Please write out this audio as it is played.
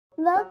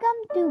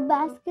Welcome to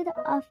Basket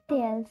of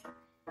Tales,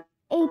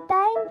 a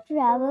time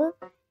travel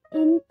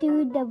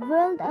into the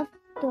world of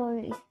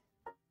stories.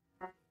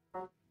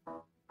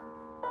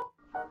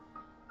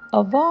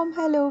 A warm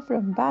hello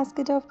from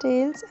Basket of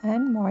Tales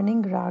and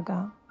Morning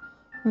Raaga.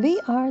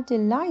 We are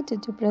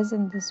delighted to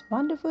present this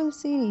wonderful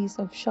series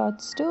of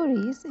short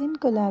stories in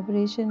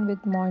collaboration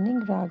with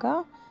Morning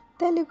Raaga,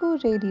 Telugu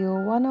Radio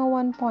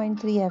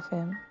 101.3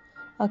 FM,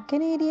 a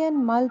Canadian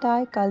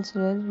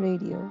multicultural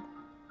radio.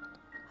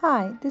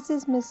 Hi, this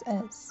is Miss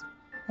S,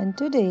 and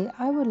today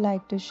I would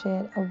like to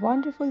share a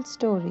wonderful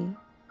story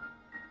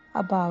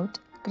about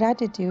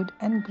gratitude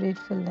and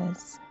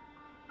gratefulness.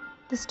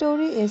 The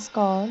story is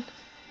called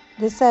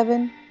The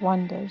Seven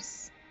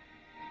Wonders.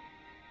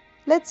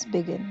 Let's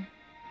begin.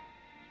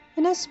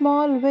 In a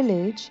small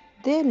village,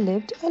 there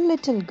lived a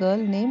little girl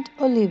named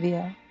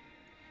Olivia.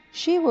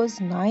 She was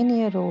 9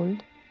 years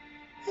old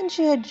and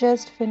she had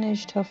just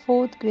finished her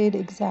fourth grade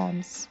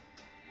exams.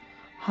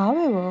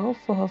 However,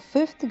 for her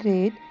fifth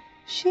grade,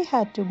 she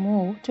had to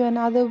move to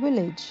another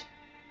village.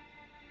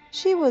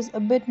 She was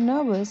a bit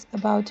nervous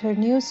about her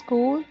new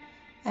school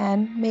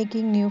and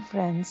making new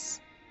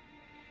friends.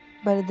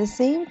 But at the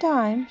same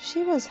time,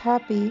 she was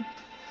happy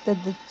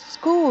that the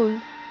school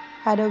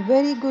had a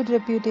very good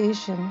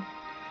reputation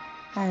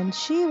and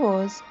she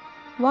was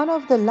one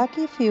of the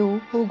lucky few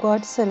who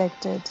got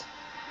selected.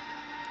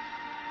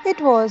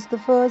 It was the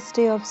first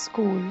day of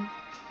school.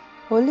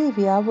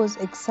 Olivia was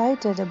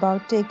excited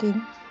about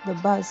taking the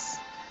bus,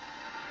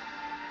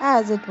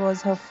 as it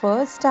was her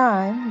first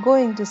time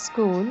going to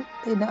school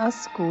in a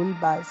school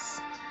bus.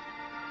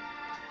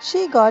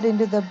 She got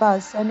into the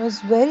bus and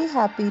was very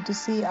happy to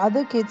see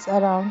other kids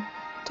around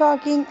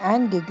talking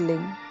and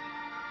giggling.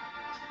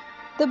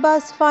 The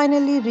bus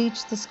finally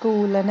reached the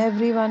school and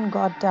everyone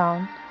got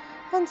down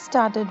and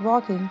started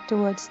walking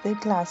towards their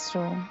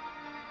classroom.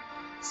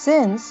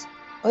 Since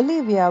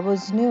Olivia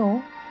was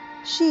new,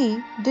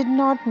 she did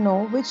not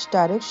know which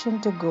direction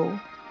to go.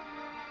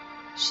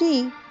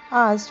 She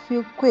asked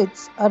few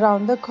kids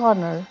around the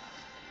corner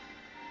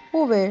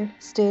who were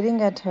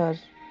staring at her.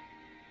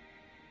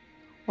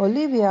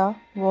 Olivia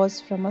was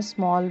from a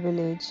small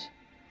village.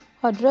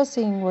 Her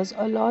dressing was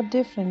a lot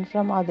different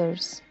from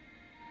others.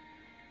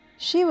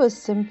 She was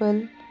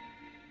simple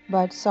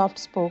but soft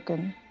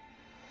spoken.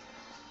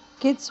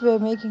 Kids were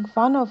making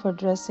fun of her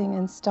dressing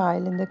and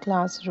style in the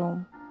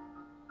classroom.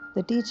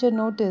 The teacher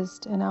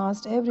noticed and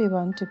asked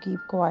everyone to keep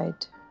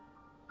quiet.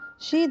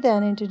 She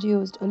then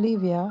introduced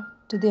Olivia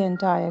to the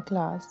entire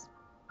class.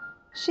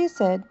 She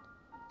said,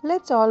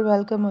 "Let's all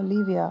welcome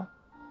Olivia.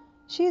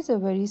 She is a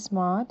very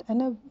smart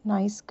and a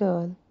nice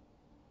girl.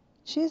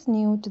 She is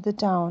new to the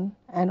town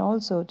and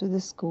also to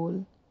the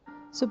school.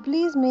 So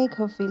please make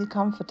her feel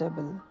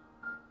comfortable."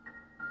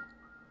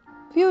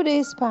 Few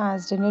days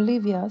passed and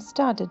Olivia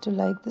started to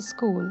like the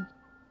school.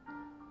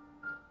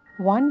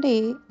 One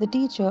day, the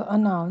teacher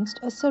announced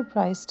a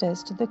surprise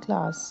test to the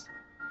class.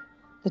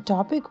 The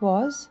topic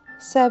was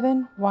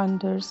Seven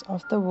Wonders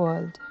of the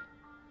World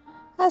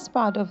as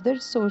part of their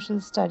social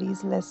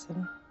studies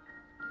lesson.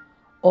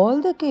 All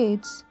the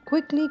kids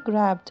quickly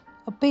grabbed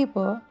a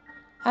paper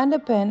and a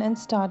pen and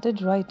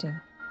started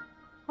writing.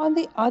 On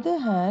the other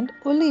hand,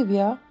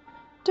 Olivia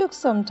took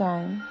some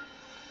time.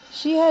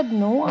 She had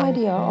no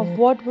idea of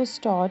what was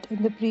taught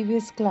in the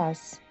previous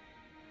class.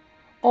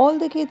 All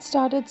the kids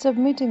started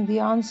submitting the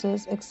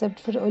answers except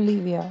for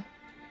Olivia.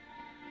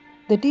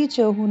 The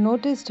teacher who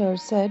noticed her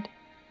said,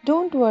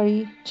 "Don't worry,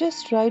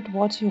 just write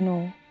what you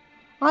know.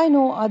 I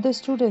know other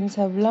students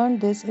have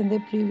learned this in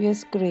their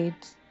previous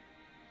grades."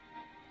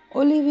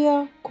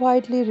 Olivia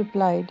quietly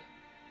replied,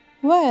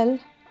 "Well,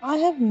 I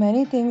have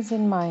many things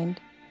in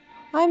mind.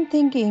 I'm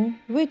thinking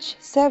which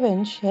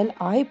seven shall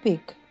I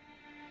pick?"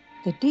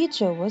 The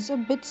teacher was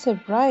a bit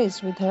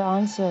surprised with her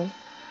answer.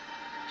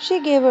 She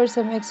gave her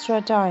some extra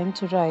time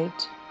to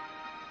write.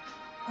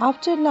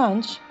 After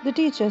lunch, the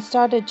teacher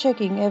started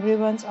checking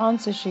everyone's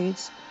answer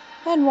sheets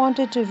and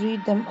wanted to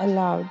read them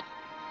aloud.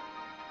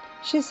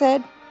 She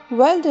said,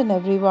 "Well done,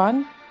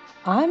 everyone.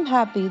 I'm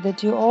happy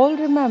that you all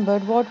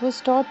remembered what was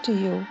taught to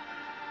you.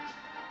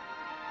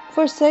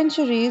 For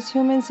centuries,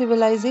 human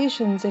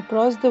civilizations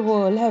across the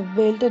world have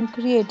built and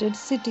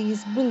created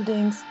cities,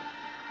 buildings,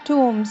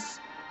 tombs,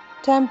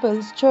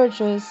 temples,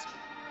 churches,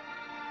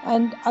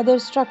 and other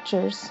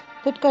structures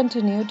that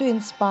continue to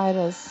inspire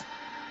us.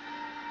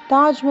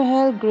 Taj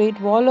Mahal, Great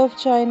Wall of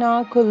China,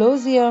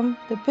 Colosseum,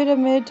 the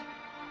Pyramid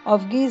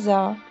of Giza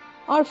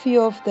are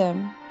few of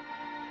them.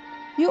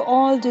 You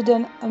all did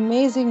an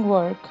amazing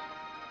work."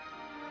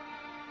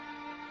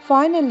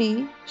 Finally,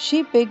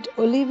 she picked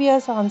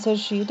Olivia's answer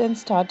sheet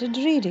and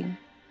started reading.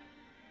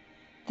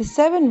 The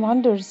seven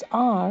wonders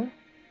are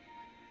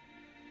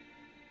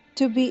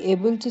to be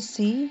able to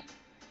see,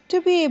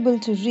 to be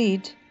able to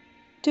read,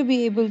 to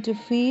be able to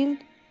feel,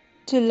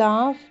 to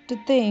laugh, to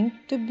think,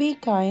 to be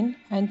kind,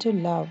 and to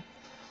love.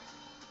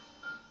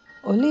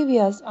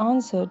 Olivia's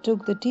answer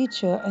took the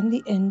teacher and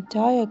the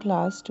entire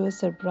class to a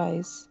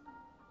surprise.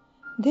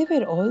 They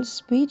were all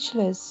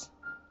speechless.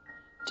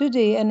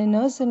 Today, an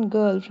innocent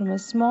girl from a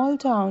small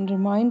town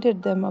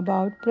reminded them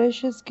about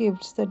precious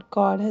gifts that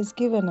God has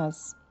given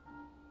us,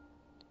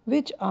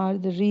 which are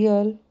the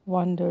real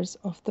wonders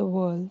of the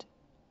world.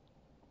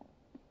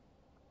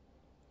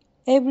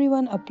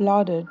 Everyone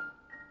applauded,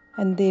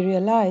 and they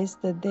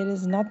realized that there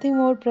is nothing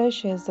more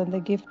precious than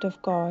the gift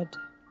of God.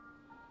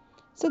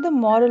 So, the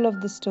moral of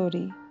the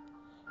story: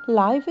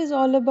 life is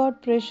all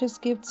about precious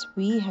gifts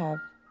we have.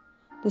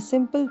 The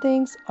simple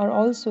things are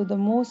also the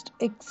most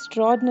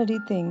extraordinary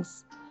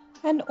things,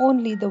 and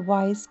only the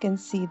wise can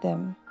see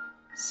them.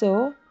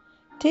 So,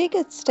 take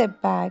a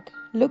step back,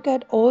 look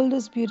at all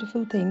those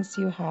beautiful things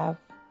you have.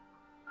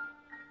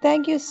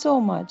 Thank you so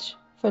much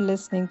for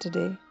listening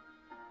today.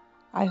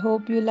 I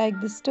hope you like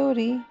the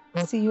story.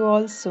 See you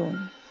all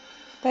soon.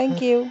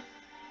 Thank you.